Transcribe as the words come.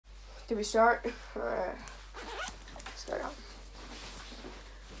Do we start? Alright. Start on.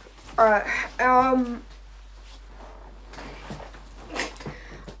 Alright,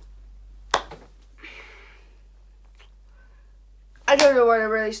 I don't know where to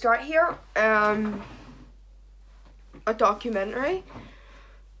really start here. A documentary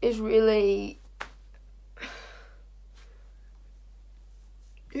is really...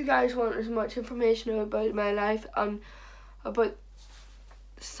 You guys want as much information about my life and about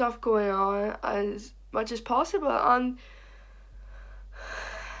stuff going on as much as possible, and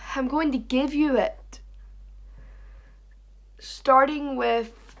I'm going to give you it, starting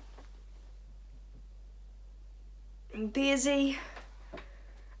with Daisy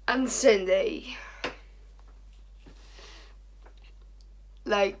and Cindy.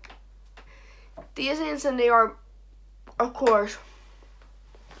 Like, Daisy and Cindy are, of course,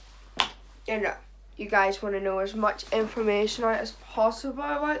 you know, you guys want to know as much information out as possible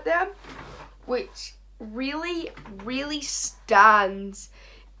about them, which really stands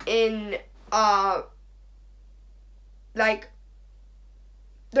in, like,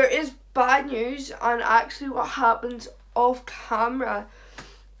 there is bad news, and actually what happens off camera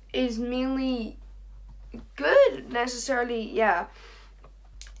is mainly good, necessarily, yeah.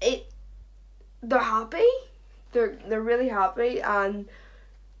 They're happy, they're really happy, and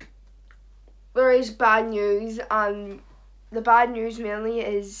there is bad news, and the bad news mainly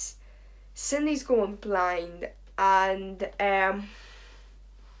is Cindy's going blind, and I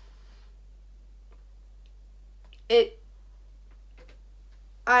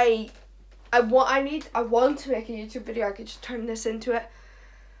want to make a YouTube video. I could just turn this into it,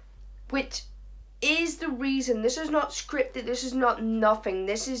 which is the reason. This is not scripted, this is not nothing,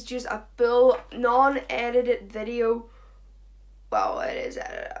 this is just a full non-edited video. Well, it is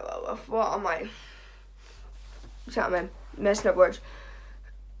edited. What am I? I'm messing up words.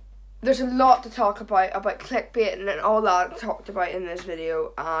 There's a lot to talk about clickbaiting and all that talked about in this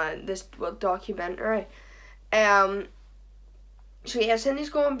video and this documentary. So yeah, Cindy's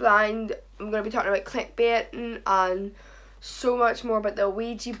going blind. I'm going to be talking about clickbaiting and so much more about the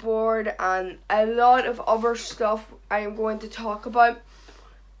Ouija board and a lot of other stuff I am going to talk about.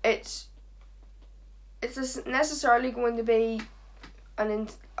 It's necessarily going to be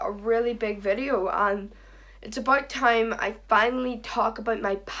a really big video, and it's about time I finally talk about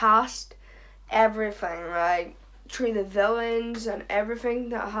my past, everything, right? Through the villains and everything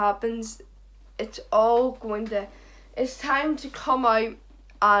that happens. It's time to come out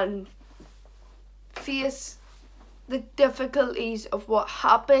and face the difficulties of what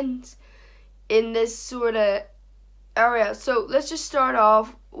happens in this sort of area. So let's just start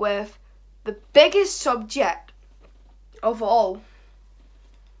off with the biggest subject of all: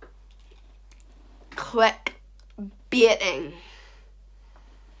 clickbaiting.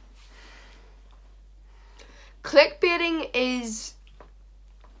 Clickbaiting is...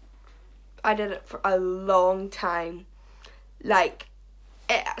 I did it for a long time. Like,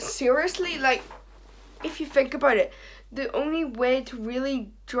 seriously, like, if you think about it, the only way to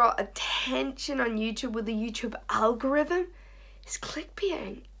really draw attention on YouTube with the YouTube algorithm is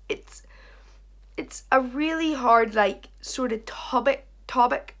clickbaiting. It's a really hard, like, sort of topic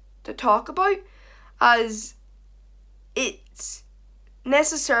to talk about, as it's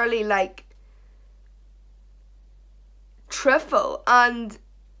necessarily, like, truthful, and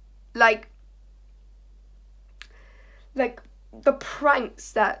like the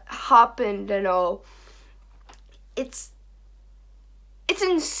pranks that happened and all. It's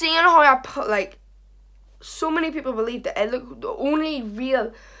insane how I put, like, so many people believe that the only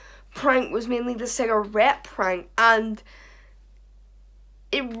real prank was mainly the cigarette prank, and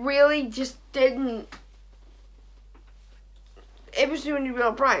it really just didn't. It was the only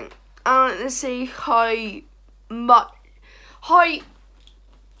real prank. I want to see how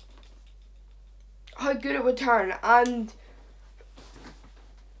good it would turn, and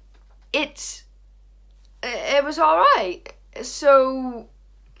it was alright. So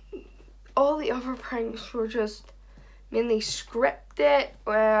all the other pranks were just mainly scripted.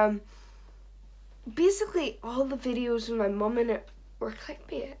 Basically all the videos of my mum in it were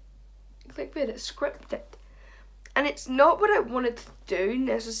clickbait, scripted, and it's not what I wanted to do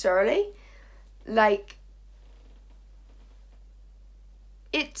necessarily. Like,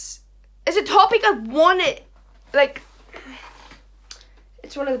 it's a topic I wanted, like,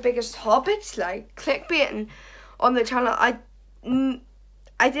 it's one of the biggest topics, like, clickbaiting on the channel. I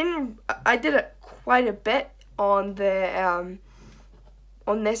did it quite a bit on the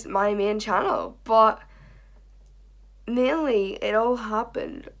on this, my main channel, but mainly it all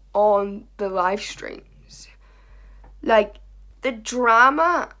happened on the live streams. Like, the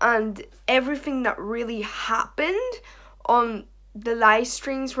drama and everything that really happened on the live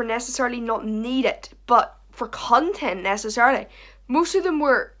streams were necessarily not needed, but for content necessarily. Most of them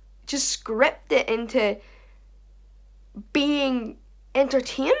were just scripted into being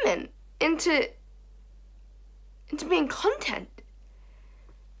entertainment, into being content.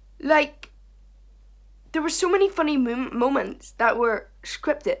 Like, there were so many funny moments that were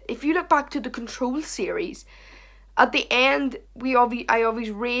scripted. If you look back to the Control series, at the end, I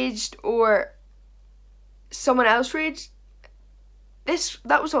always raged or someone else raged.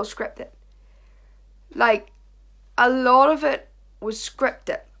 That was all scripted. Like, a lot of it was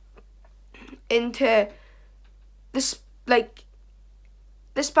scripted into this, like,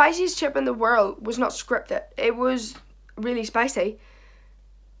 the spiciest chip in the world was not scripted. It was really spicy.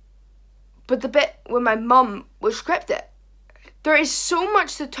 But the bit with my mum was scripted. There is so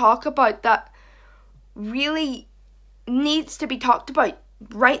much to talk about that really needs to be talked about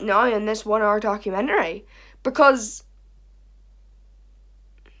right now in this 1 hour documentary, because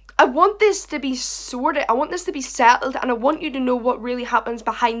I want this to be sorted, I want this to be settled, and I want you to know what really happens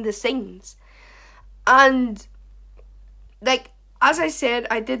behind the scenes. And, like, as I said,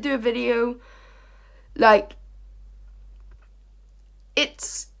 I did do a video, like,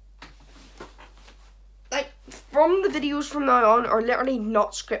 it's, like, from the videos from now on are literally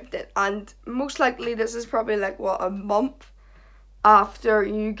not scripted, and most likely this is probably, like, what, a month after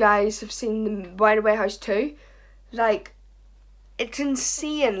you guys have seen the Wide Away House 2. Like, it's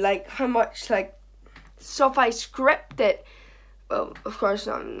insane, like, how much, like, stuff I scripted. Well, of course,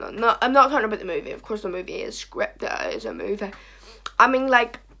 I'm not talking about the movie. Of course, the movie is scripted. It is a movie. I mean,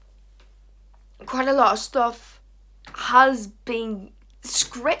 like, quite a lot of stuff has been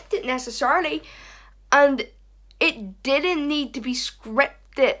scripted necessarily, and it didn't need to be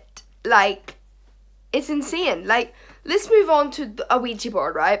scripted. Like, it's insane. Like, let's move on to a Ouija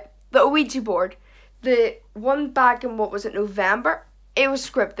board, right? The Ouija board. The one back in, what was it, November? It was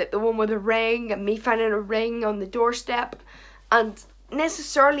scripted. The one with the ring and me finding a ring on the doorstep. And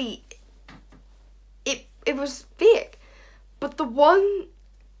necessarily, it was fake. But the one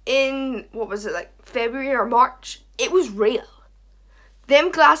in, what was it, like February or March, it was real. Them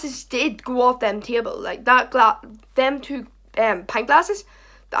glasses did go off them table. Like, them two pint glasses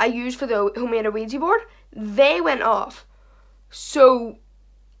that I used for the homemade Ouija board, they went off. So,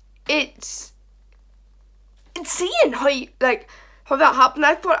 it's insane how that happened.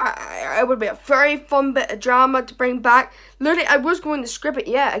 I thought it would be a very fun bit of drama to bring back. Literally, I was going to script it,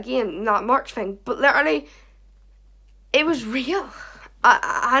 yeah, again, that March thing, but literally, it was real.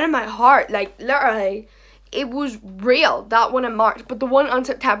 Out of my heart, like, literally, it was real, that one in March, but the one on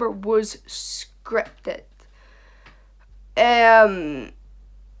September was scripted.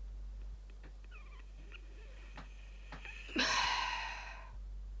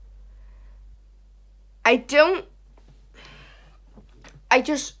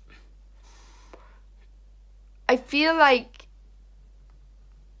 I feel like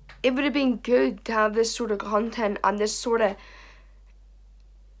it would have been good to have this sort of content and this sort of,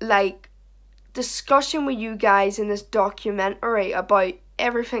 like, discussion with you guys in this documentary about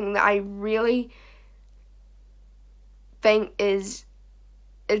everything that I really think is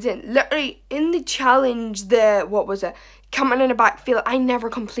literally in the challenge, what was it, coming in a backfield. I never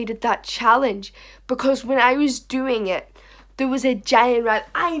completed that challenge because when I was doing it, there was a giant rat,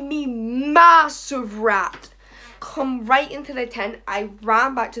 I mean massive rat, come right into the tent. I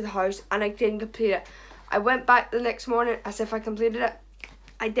ran back to the house and I didn't complete it. I went back the next morning as if I completed it.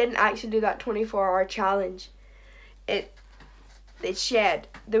 I didn't actually do that 24-hour challenge. The shed,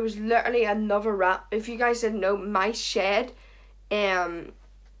 there was literally another rat. If you guys didn't know, my shed, it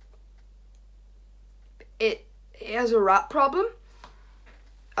has a rat problem,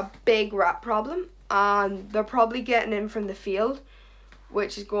 a big rat problem, and they're probably getting in from the field,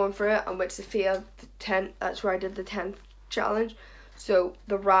 which is going through it, and which the field, the tent, that's where I did the 10th challenge. So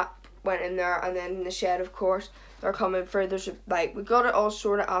the rat went in there, and then in the shed, of course, they're coming through. There's we got it all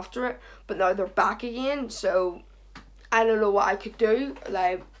sorted after it, but now they're back again. So I don't know what I could do.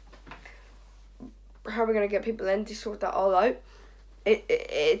 Like, how are we gonna get people in to sort that all out?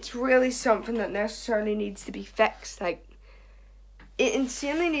 It's really something that necessarily needs to be fixed. Like, it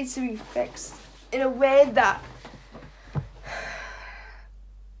insanely needs to be fixed in a way that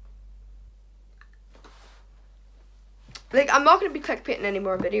like, I'm not going to be clickbaiting any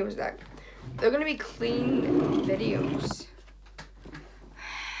more videos. Like, they're going to be clean videos.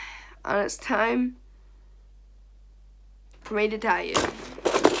 And it's time for me to tell you.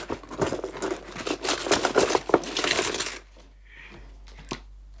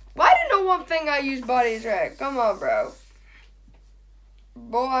 Why do no one think I use body trick? Come on, bro.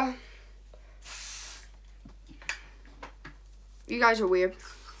 Boy. You guys are weird.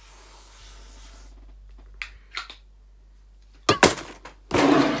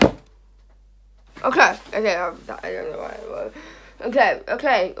 Okay, okay, I don't know why it was. Okay.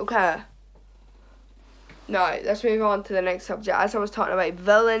 Now, let's move on to the next subject. As I was talking about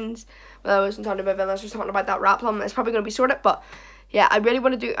villains, well, I wasn't talking about villains, I was talking about that rap problem. It's probably going to be sorted, but yeah, I really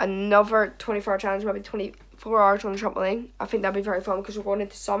want to do another 24-hour challenge, maybe 24 hours on the trampoline. I think that'd be very fun because we're going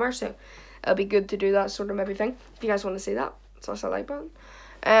into summer, so it'll be good to do that sort of maybe thing. If you guys want to see that, smash that like button.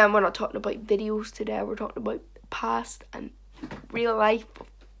 We're not talking about videos today, we're talking about past and real life of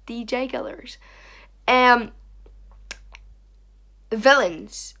Djgillers.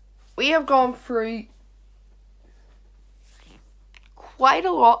 Villains. We have gone through quite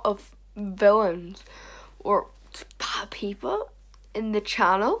a lot of villains or bad people in the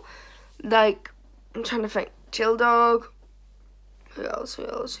channel. Like, I'm trying to think. Chill Dog. Who else?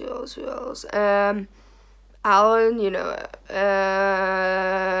 Alan, you know.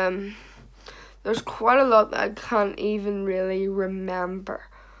 There's quite a lot that I can't even really remember.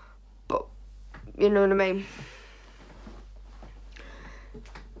 But, you know what I mean?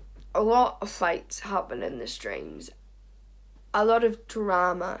 A lot of fights happen in the streams. A lot of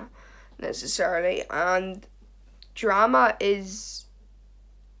drama, necessarily. And drama is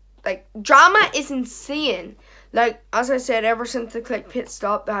insane. Like, as I said, ever since the click pit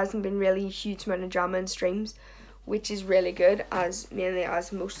stop, there hasn't been really a huge amount of drama in streams, which is really good, as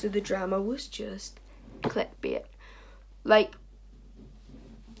most of the drama was just clickbait. Like,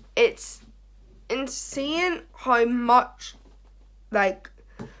 it's insane how much, like,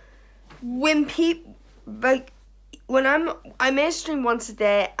 when people, like, when I may stream once a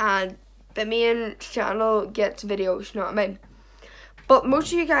day and the main channel gets videos, you know what I mean? But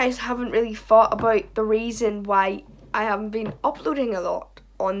most of you guys haven't really thought about the reason why I haven't been uploading a lot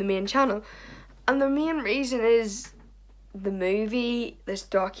on the main channel. And the main reason is the movie, this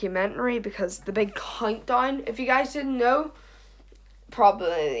documentary, because the big countdown, if you guys didn't know,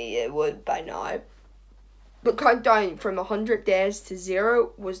 probably it would by now. The countdown from 100 days to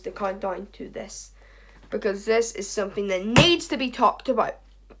 0 was the countdown to this. Because this is something that needs to be talked about.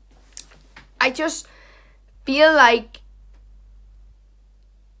 I just feel like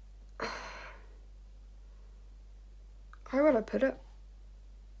how would I put it?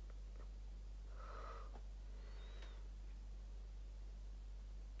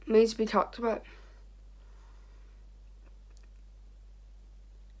 It needs to be talked about.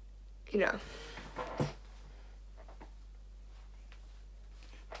 You know.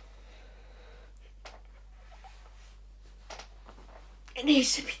 It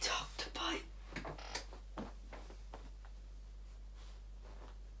needs to be talked